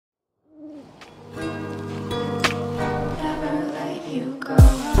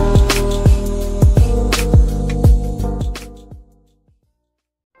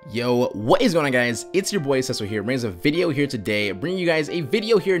What is going on, guys? It's your boy Seso here, bringing a video here today, bringing you guys a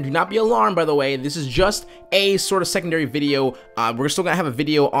video here, and do not be alarmed, by the way, this is just a sort of secondary video. We're still gonna have a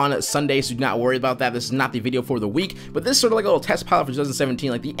video on Sunday, so do not worry about that. This is not the video for the week, but this is sort of like a little test pilot for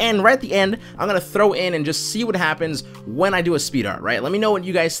 2017, like the end, right at the end, I'm gonna throw in and just see what happens when I do a speed art, right? Let me know what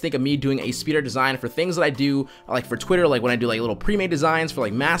you guys think of me doing a speed art design for things that I do, like for Twitter, like when I do like little pre-made designs for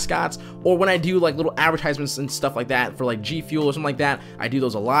like mascots, or when I do like little advertisements and stuff like that for like G Fuel or something like that. I do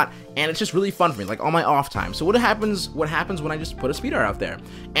those a lot, and it's just really fun for me, like on my off time. So what happens when I just put a speed art out there?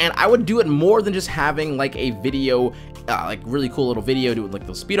 And I would do it more than just having like a video, like really cool little video doing like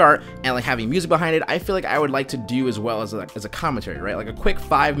the speed art and like having music behind it. I feel like I would like to do as well as a commentary, right? Like a quick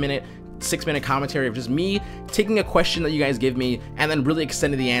 5-minute, 6-minute commentary of just me taking a question that you guys give me and then really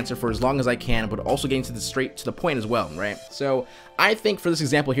extending the answer for as long as I can, but also getting to the straight to the point as well, right? So I think for this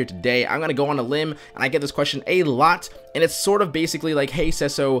example here today, I'm gonna go on a limb, and I get this question a lot, and it's sort of basically like, hey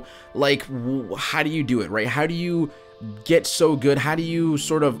Seso, like how do you do it, right? How do you get so good? How do you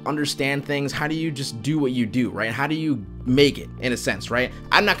sort of understand things? How do you just do what you do, right? How do you make it, in a sense, right?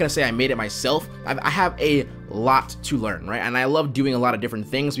 I'm not gonna say I made it myself. I have a lot to learn, right? And I love doing a lot of different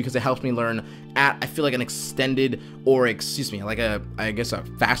things because it helps me learn at, I feel like, an extended, or excuse me, like I guess a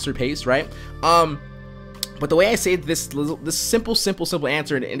faster pace, right? But the way I say this simple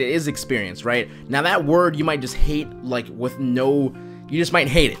answer, and it is experience, right? Now that word you might just hate, like with no, you just might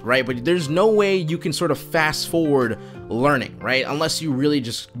hate it, right? But there's no way you can sort of fast forward learning, right? Unless you really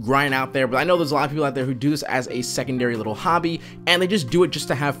just grind out there. But I know there's a lot of people out there who do this as a secondary little hobby, and they just do it just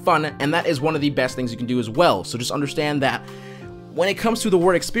to have fun, and that is one of the best things you can do as well. So just understand that when it comes to the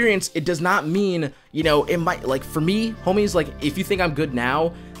word experience, it does not mean, you know, it might, like for me, homies, like if you think I'm good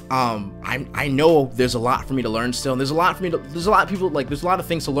now, I know there's a lot for me to learn still, and there's a lot of people, like there's a lot of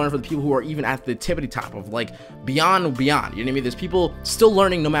things to learn for the people who are even at the tippity top of like beyond, you know what I mean? There's people still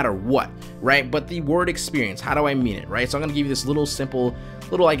learning no matter what, right? But the word experience, how do I mean it, right? So I'm gonna give you this little simple,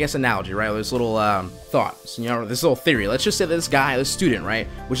 I guess, analogy, right? This little thought, so, you know, this little theory. Let's just say this guy, this student, right,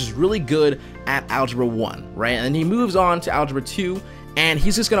 which is really good at Algebra 1, right? And then he moves on to Algebra 2, and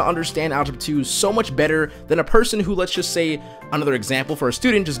he's just going to understand Algebra 2 so much better than a person who, let's just say, another example for a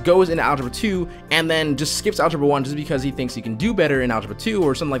student, just goes into Algebra 2 and then just skips Algebra 1 just because he thinks he can do better in Algebra 2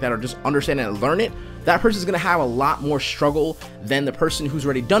 or something like that, or just understand it and learn it. That person's going to have a lot more struggle than the person who's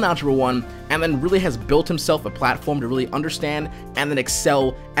already done Algebra 1 and then really has built himself a platform to really understand and then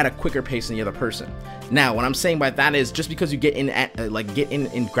excel at a quicker pace than the other person. Now, what I'm saying by that is just because you get in at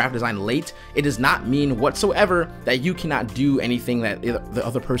in graphic design late, it does not mean whatsoever that you cannot do anything that the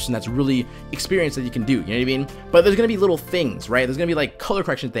other person that's really experienced that you can do. You know what I mean? But there's gonna be little things, right? There's gonna be like color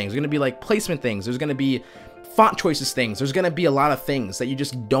correction things. There's gonna be like placement things. There's gonna be font choices things. There's gonna be a lot of things that you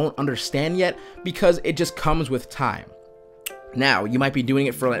just don't understand yet because it just comes with time. Now, you might be doing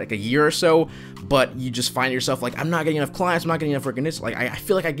it for like a year or so, but you just find yourself like, I'm not getting enough clients, I'm not getting enough recognition, like I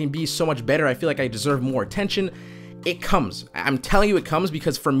feel like I can be so much better, I feel like I deserve more attention. It comes. I'm telling you it comes,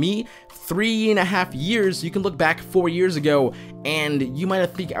 because for me, 3.5 years, you can look back 4 years ago, and you might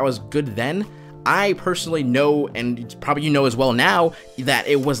think I was good then. I personally know, and probably you know as well now, that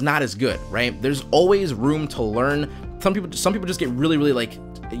it was not as good, right? There's always room to learn. Some people just get really like,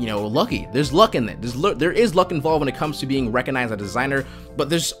 you know, lucky. There's luck in it. There is luck involved when it comes to being recognized as a designer, but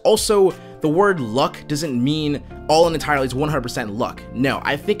there's also, the word luck doesn't mean all and entirely it's 100% luck. No,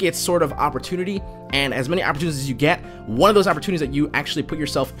 I think it's sort of opportunity, and as many opportunities as you get, one of those opportunities that you actually put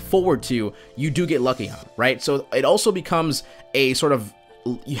yourself forward to, you do get lucky on, right? So it also becomes a sort of,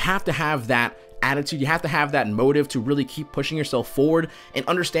 you have to have that attitude, you have to have that motive to really keep pushing yourself forward, and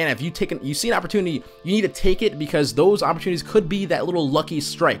understand if you see an opportunity, you need to take it, because those opportunities could be that little lucky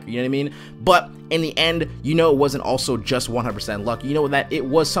strike, you know what I mean? But in the end, you know, it wasn't also just 100% luck. You know that it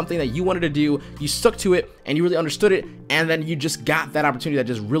was something that you wanted to do, you stuck to it, and you really understood it, and then you just got that opportunity that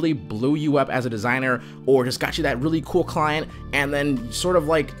just really blew you up as a designer, or just got you that really cool client, and then sort of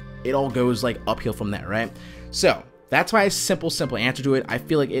like it all goes like uphill from there, right? So that's my simple answer to it. I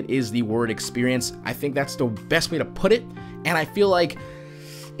feel like it is the word experience. I think that's the best way to put it. And I feel like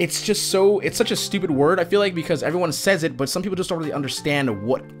it's just it's such a stupid word, I feel like, because everyone says it, but some people just don't really understand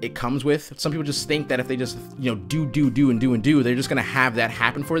what it comes with. Some people just think that if they just, you know, do, they're just gonna have that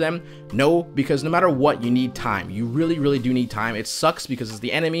happen for them. No, because no matter what, you need time. You really do need time. It sucks because it's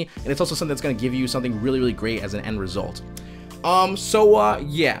the enemy, and it's also something that's gonna give you something really great as an end result.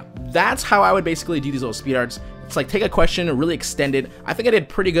 Yeah, that's how I would basically do these little speed arts. It's like take a question, really extend it. I think I did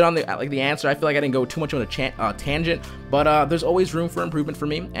pretty good on the answer. I feel like I didn't go too much on a tangent, but there's always room for improvement for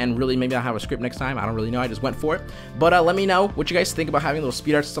me, and really maybe I'll have a script next time. I don't really know. I just went for it. But let me know what you guys think about having little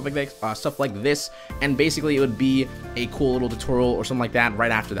speed arts, stuff like this, and basically it would be a cool little tutorial or something like that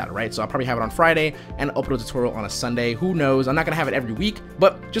right after that, right? So I'll probably have it on Friday and upload a tutorial on a Sunday. Who knows? I'm not gonna have it every week,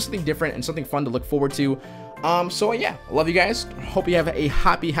 but just something different and something fun to look forward to. So yeah, I love you guys. Hope you have a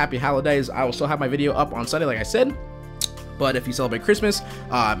happy holidays. I will still have my video up on Sunday, like I said. But if you celebrate Christmas,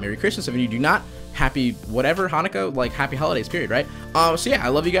 Merry Christmas. If you do not, happy whatever, Hanukkah, like happy holidays, period, right? So yeah, I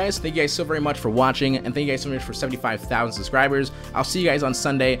love you guys. Thank you guys so very much for watching, and thank you guys so much for 75,000 subscribers. I'll see you guys on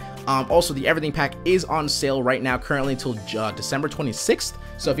Sunday. Also, the Everything Pack is on sale right now, currently until December 26th.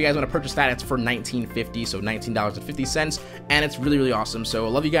 So if you guys want to purchase that, it's for $19.50, so $19.50, and it's really awesome. So I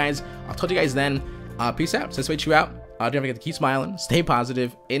love you guys. I'll talk to you guys then. Peace out. Seso you out. Don't forget to keep smiling, stay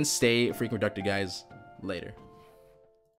positive, and stay freaking productive, guys. Later.